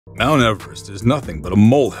Mount Everest is nothing but a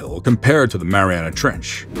molehill compared to the Mariana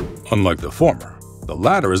Trench. Unlike the former, the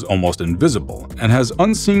latter is almost invisible and has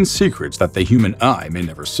unseen secrets that the human eye may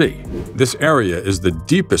never see. This area is the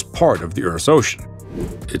deepest part of the Earth's ocean.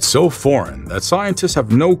 It's so foreign that scientists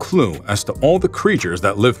have no clue as to all the creatures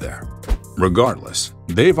that live there. Regardless,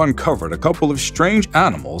 they've uncovered a couple of strange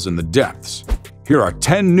animals in the depths. Here are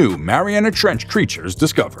 10 new Mariana Trench creatures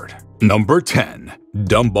discovered. Number 10.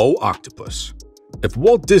 Dumbo Octopus. If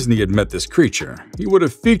Walt Disney had met this creature, he would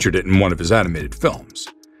have featured it in one of his animated films.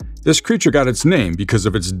 This creature got its name because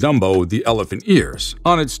of its Dumbo the elephant ears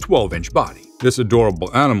on its 12-inch body. This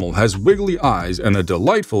adorable animal has wiggly eyes and a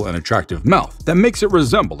delightful and attractive mouth that makes it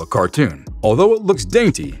resemble a cartoon. Although it looks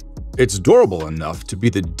dainty, it's durable enough to be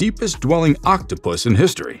the deepest dwelling octopus in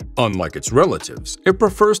history. Unlike its relatives, it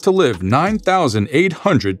prefers to live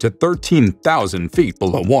 9,800 to 13,000 feet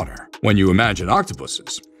below water. When you imagine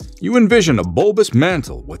octopuses, you envision a bulbous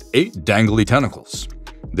mantle with 8 dangly tentacles.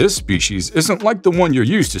 This species isn't like the one you're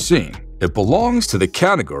used to seeing. It belongs to the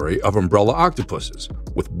category of umbrella octopuses,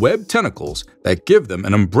 with webbed tentacles that give them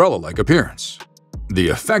an umbrella-like appearance. The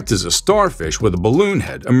effect is a starfish with a balloon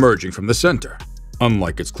head emerging from the center.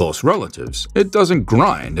 Unlike its close relatives, it doesn't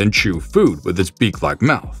grind and chew food with its beak-like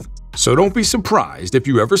mouth. So don't be surprised if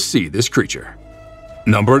you ever see this creature.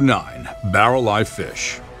 Number 9. Barreleye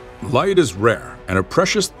Fish. Light is rare and a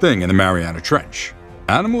precious thing in the Mariana Trench.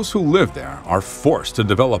 Animals who live there are forced to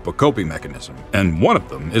develop a coping mechanism, and one of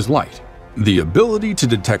them is light. The ability to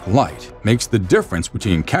detect light makes the difference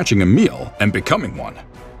between catching a meal and becoming one.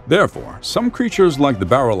 Therefore, some creatures like the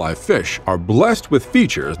barreleye fish are blessed with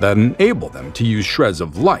features that enable them to use shreds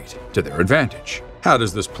of light to their advantage. How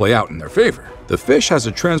does this play out in their favor? The fish has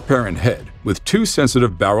a transparent head with 2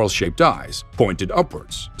 sensitive barrel-shaped eyes pointed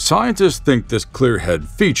upwards. Scientists think this clear head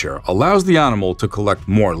feature allows the animal to collect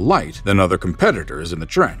more light than other competitors in the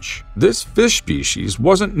trench. This fish species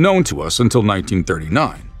wasn't known to us until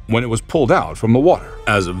 1939, when it was pulled out from the water.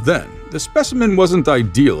 As of then, the specimen wasn't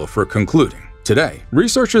ideal for concluding. Today,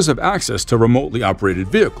 researchers have access to remotely operated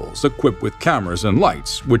vehicles equipped with cameras and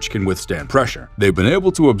lights which can withstand pressure. They've been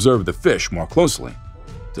able to observe the fish more closely.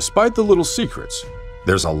 Despite the little secrets,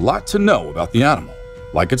 there's a lot to know about the animal,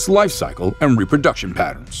 like its life cycle and reproduction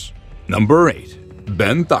patterns. Number 8.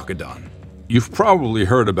 Benthocodon. You've probably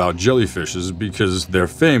heard about jellyfishes because they're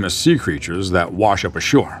famous sea creatures that wash up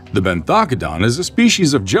ashore. The Benthocodon is a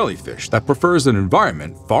species of jellyfish that prefers an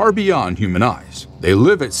environment far beyond human eyes. They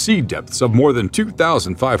live at sea depths of more than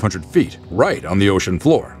 2,500 feet, right on the ocean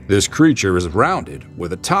floor. This creature is rounded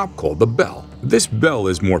with a top called the bell. This bell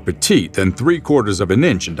is more petite than 3/4 of an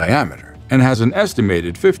inch in diameter and has an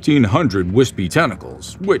estimated 1,500 wispy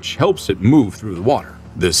tentacles, which helps it move through the water.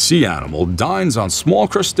 This sea animal dines on small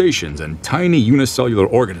crustaceans and tiny unicellular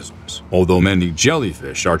organisms. Although many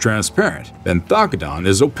jellyfish are transparent, Benthocodon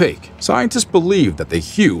is opaque. Scientists believe that the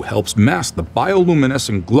hue helps mask the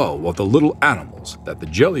bioluminescent glow of the little animals that the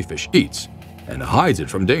jellyfish eats and hides it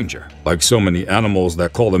from danger. Like so many animals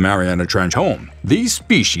that call the Mariana Trench home, these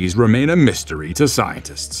species remain a mystery to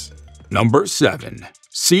scientists. Number 7.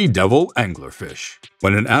 Seadevil Anglerfish.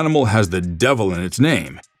 When an animal has the devil in its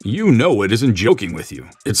name, you know it isn't joking with you.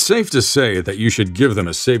 It's safe to say that you should give them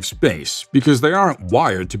a safe space because they aren't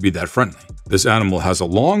wired to be that friendly. This animal has a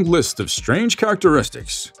long list of strange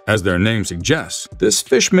characteristics. As their name suggests, this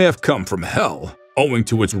fish may have come from hell, owing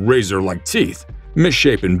to its razor-like teeth,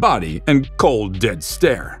 misshapen body, and cold, dead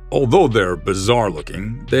stare. Although they're bizarre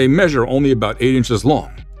looking, they measure only about 8 inches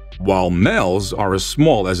long, while males are as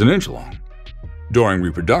small as an inch long. During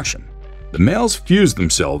reproduction, the males fuse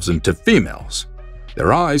themselves into females.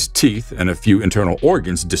 Their eyes, teeth, and a few internal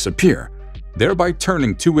organs disappear, thereby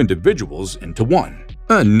turning 2 individuals into one,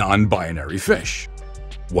 a non-binary fish.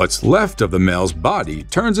 What's left of the male's body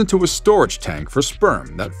turns into a storage tank for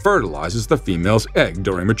sperm that fertilizes the female's egg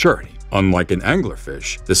during maturity. Unlike an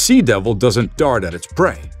anglerfish, the sea devil doesn't dart at its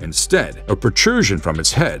prey. Instead, a protrusion from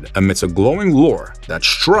its head emits a glowing lure that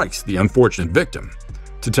strikes the unfortunate victim.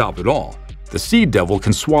 To top it all, the sea devil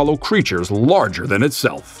can swallow creatures larger than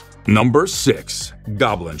itself. Number 6.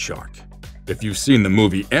 Goblin Shark. If you've seen the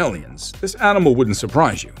movie Aliens, this animal wouldn't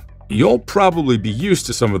surprise you. You'll probably be used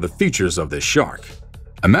to some of the features of this shark.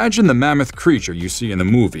 Imagine the mammoth creature you see in the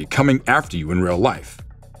movie coming after you in real life.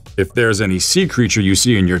 If there's any sea creature you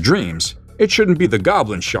see in your dreams, it shouldn't be the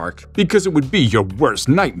goblin shark because it would be your worst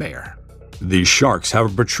nightmare. These sharks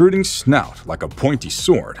have a protruding snout like a pointy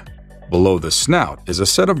sword. Below the snout is a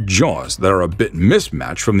set of jaws that are a bit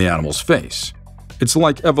mismatched from the animal's face. It's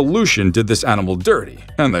like evolution did this animal dirty,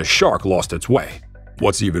 and the shark lost its way.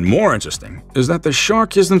 What's even more interesting is that the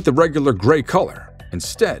shark isn't the regular gray color.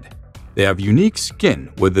 Instead, They have unique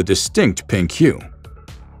skin with a distinct pink hue.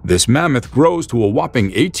 This mammoth grows to a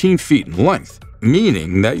whopping 18 feet in length,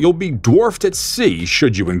 meaning that you'll be dwarfed at sea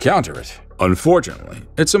should you encounter it. Unfortunately,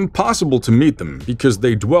 it's impossible to meet them because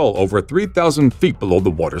they dwell over 3,000 feet below the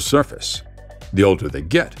water's surface. The older they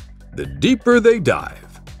get, the deeper they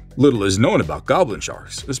dive. Little is known about goblin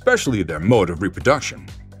sharks, especially their mode of reproduction,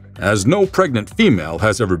 as no pregnant female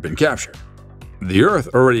has ever been captured. The Earth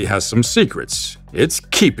already has some secrets it's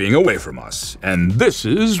keeping away from us, and this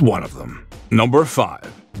is one of them. Number 5.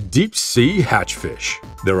 Deep-sea hatchfish.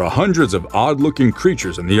 There are hundreds of odd-looking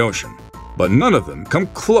creatures in the ocean, but none of them come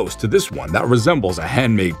close to this one that resembles a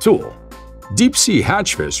handmade tool. Deep-sea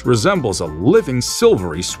hatchfish resembles a living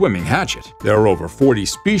silvery swimming hatchet. There are over 40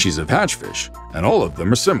 species of hatchfish, and all of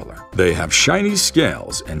them are similar. They have shiny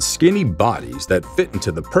scales and skinny bodies that fit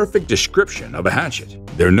into the perfect description of a hatchet.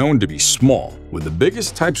 They're known to be small, with the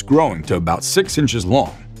biggest types growing to about 6 inches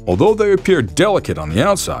long. Although they appear delicate on the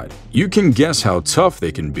outside, you can guess how tough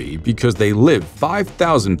they can be because they live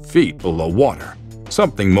 5,000 feet below water,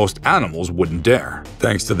 something most animals wouldn't dare.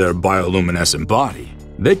 Thanks to their bioluminescent body,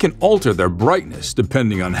 they can alter their brightness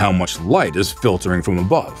depending on how much light is filtering from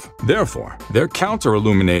above. Therefore, they're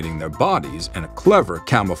counter-illuminating their bodies in a clever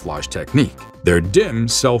camouflage technique. Their dim,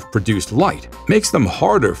 self-produced light makes them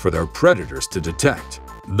harder for their predators to detect.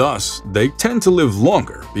 Thus, they tend to live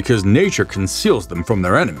longer because nature conceals them from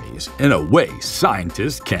their enemies in a way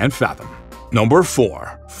scientists can't fathom. Number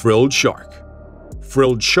 4. Frilled shark.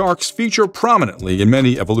 Frilled sharks feature prominently in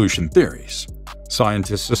many evolution theories.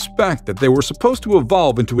 Scientists suspect that they were supposed to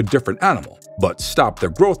evolve into a different animal, but stopped their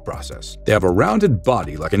growth process. They have a rounded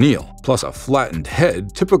body like an eel, plus a flattened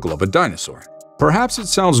head typical of a dinosaur. Perhaps it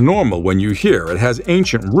sounds normal when you hear it has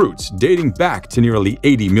ancient roots dating back to nearly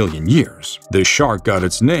 80 million years. This shark got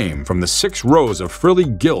its name from the 6 rows of frilly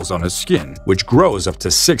gills on its skin, which grows up to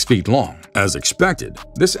 6 feet long. As expected,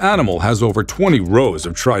 this animal has over 20 rows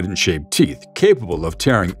of trident-shaped teeth capable of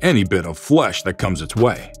tearing any bit of flesh that comes its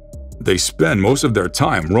way. They spend most of their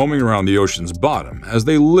time roaming around the ocean's bottom as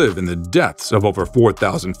they live in the depths of over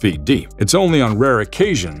 4,000 feet deep. It's only on rare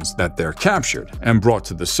occasions that they're captured and brought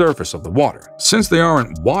to the surface of the water. Since they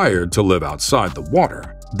aren't wired to live outside the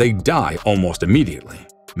water, they die almost immediately,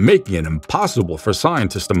 making it impossible for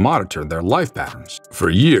scientists to monitor their life patterns. For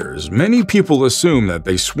years, many people assume that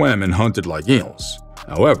they swam and hunted like eels.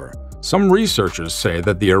 However, some researchers say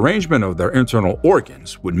that the arrangement of their internal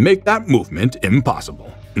organs would make that movement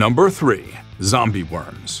impossible. Number 3. Zombie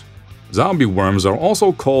worms. Zombie worms are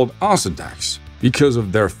also called osedacs because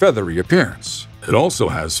of their feathery appearance. It also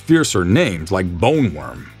has fiercer names like bone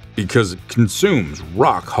worm because it consumes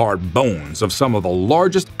rock-hard bones of some of the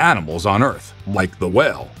largest animals on Earth, like the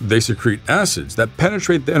whale. They secrete acids that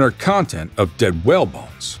penetrate the inner content of dead whale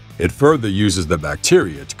bones. It further uses the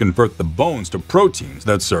bacteria to convert the bones to proteins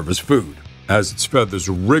that serve as food. As its feathers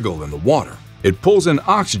wriggle in the water, it pulls in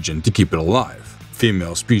oxygen to keep it alive.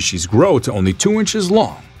 Female species grow to only 2 inches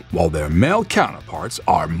long, while their male counterparts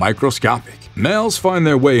are microscopic. Males find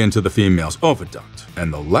their way into the female's oviduct,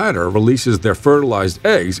 and the latter releases their fertilized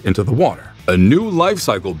eggs into the water. A new life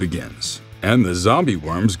cycle begins, and the zombie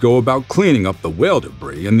worms go about cleaning up the whale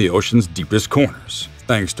debris in the ocean's deepest corners.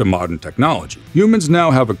 Thanks to modern technology, humans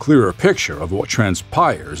now have a clearer picture of what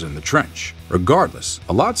transpires in the trench. Regardless,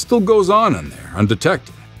 a lot still goes on in there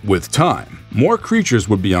undetected. With time, more creatures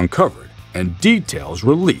would be uncovered and details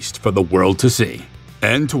released for the world to see.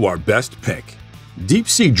 And to our best pick.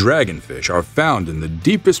 Deep-sea dragonfish are found in the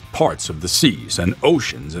deepest parts of the seas and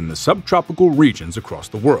oceans in the subtropical regions across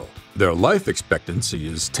the world. Their life expectancy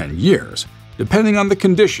is 10 years, depending on the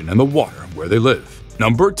condition in the water where they live.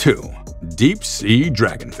 Number 2. Deep-sea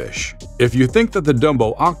dragonfish. If you think that the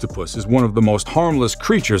Dumbo Octopus is one of the most harmless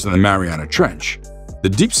creatures in the Mariana Trench, the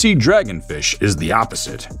deep-sea dragonfish is the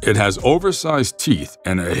opposite. It has oversized teeth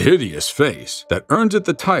and a hideous face that earns it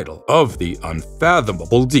the title of the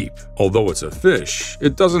unfathomable deep. Although it's a fish,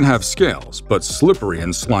 it doesn't have scales, but slippery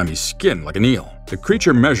and slimy skin like an eel. The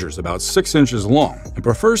creature measures about 6 inches long and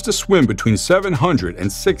prefers to swim between 700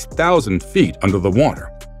 and 6,000 feet under the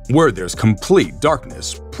water, where there's complete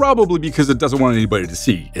darkness, probably because it doesn't want anybody to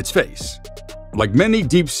see its face. Like many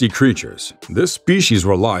deep-sea creatures, this species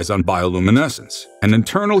relies on bioluminescence, an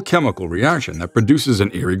internal chemical reaction that produces an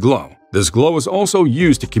eerie glow. This glow is also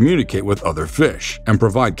used to communicate with other fish and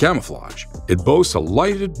provide camouflage. It boasts a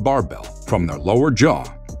lighted barbel from their lower jaw,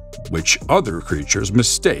 which other creatures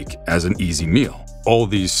mistake as an easy meal. All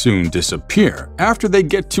these soon disappear after they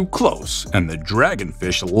get too close, and the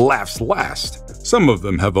dragonfish laughs last. Some of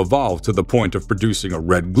them have evolved to the point of producing a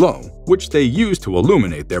red glow, which they use to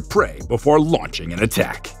illuminate their prey before launching an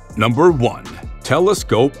attack. Number 1.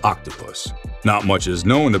 Telescope octopus. Not much is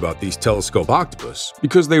known about these telescope octopus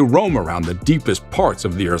because they roam around the deepest parts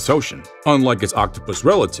of the Earth's ocean. Unlike its octopus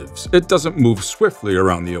relatives, it doesn't move swiftly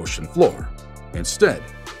around the ocean floor. Instead,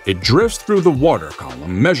 it drifts through the water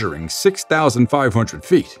column measuring 6,500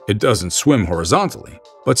 feet. It doesn't swim horizontally,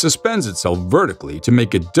 but suspends itself vertically to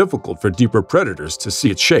make it difficult for deeper predators to see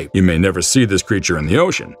its shape. You may never see this creature in the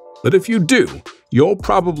ocean, but if you do, you'll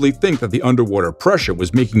probably think that the underwater pressure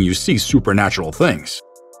was making you see supernatural things.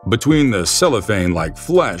 Between the cellophane-like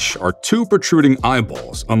flesh are two protruding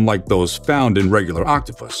eyeballs, unlike those found in regular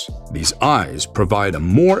octopus. These eyes provide a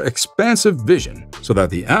more expansive vision so that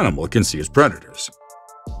the animal can see its predators.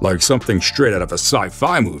 Like something straight out of a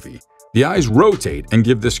sci-fi movie, the eyes rotate and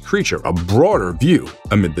give this creature a broader view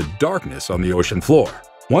amid the darkness on the ocean floor.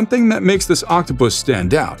 One thing that makes this octopus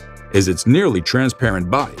stand out is its nearly transparent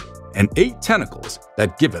body and 8 tentacles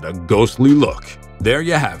that give it a ghostly look. There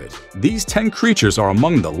you have it. These 10 creatures are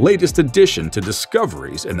among the latest addition to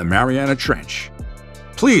discoveries in the Mariana Trench.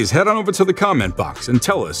 Please head on over to the comment box and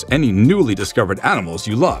tell us any newly discovered animals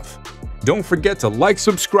you love. Don't forget to like,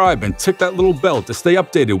 subscribe, and tick that little bell to stay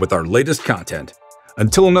updated with our latest content.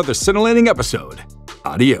 Until another scintillating episode,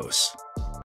 adios.